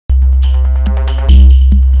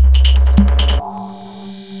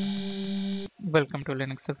Welcome to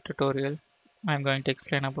Linux tutorial. I'm going to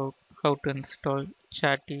explain about how to install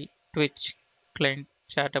Chatty Twitch client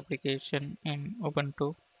chat application in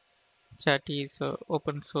Ubuntu. Chatty is a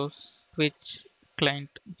open source Twitch client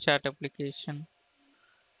chat application.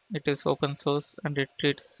 It is open source and it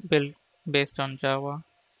is built based on Java.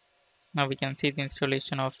 Now we can see the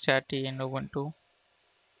installation of Chatty in Ubuntu.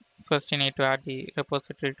 First you need to add the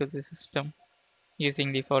repository to the system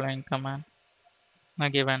using the following command. Now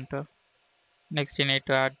give enter. Next you need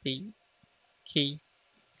to add the key.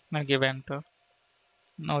 Now give enter.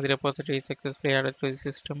 Now the repository is successfully added to the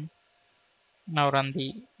system. Now run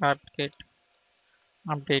the apt-get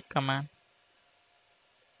update command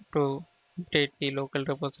to update the local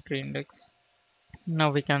repository index.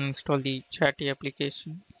 Now we can install the Chatty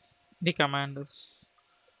application. The command is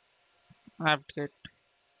apt-get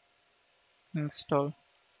install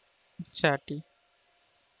Chatty.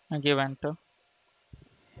 I give enter.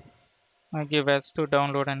 I give as to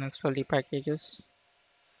download and install the packages.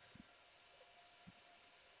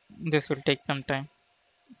 This will take some time.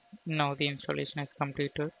 Now the installation is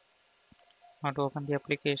completed. Now to open the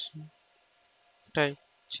application, type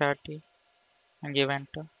Chatty and give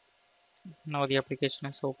enter. Now the application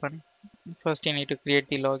is open. First you need to create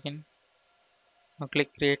the login. Now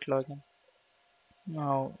click create login.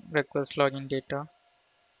 Now request login data.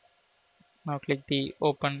 Now click the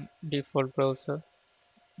open default browser.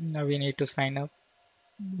 Now we need to sign up.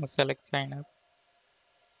 Now select sign up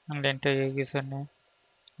and enter your username.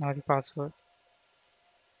 Now the password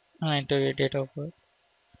and enter your date of birth.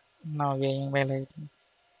 Now your email ID.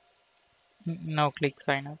 Now click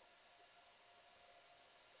sign up.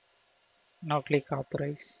 Now click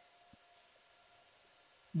authorize.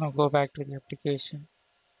 Now go back to the application.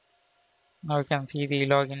 Now you can see the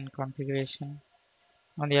login configuration.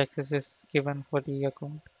 Now the access is given for the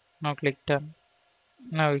account. Now click done.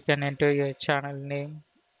 Now you can enter your channel name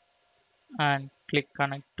and click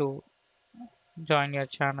connect to join your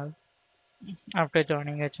channel. After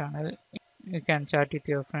joining your channel, you can chat with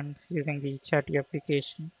your friends using the Chatty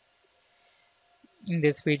application. In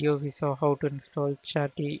this video, we saw how to install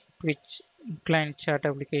Chatty Twitch client chat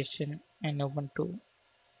application in Ubuntu.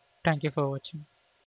 Thank you for watching.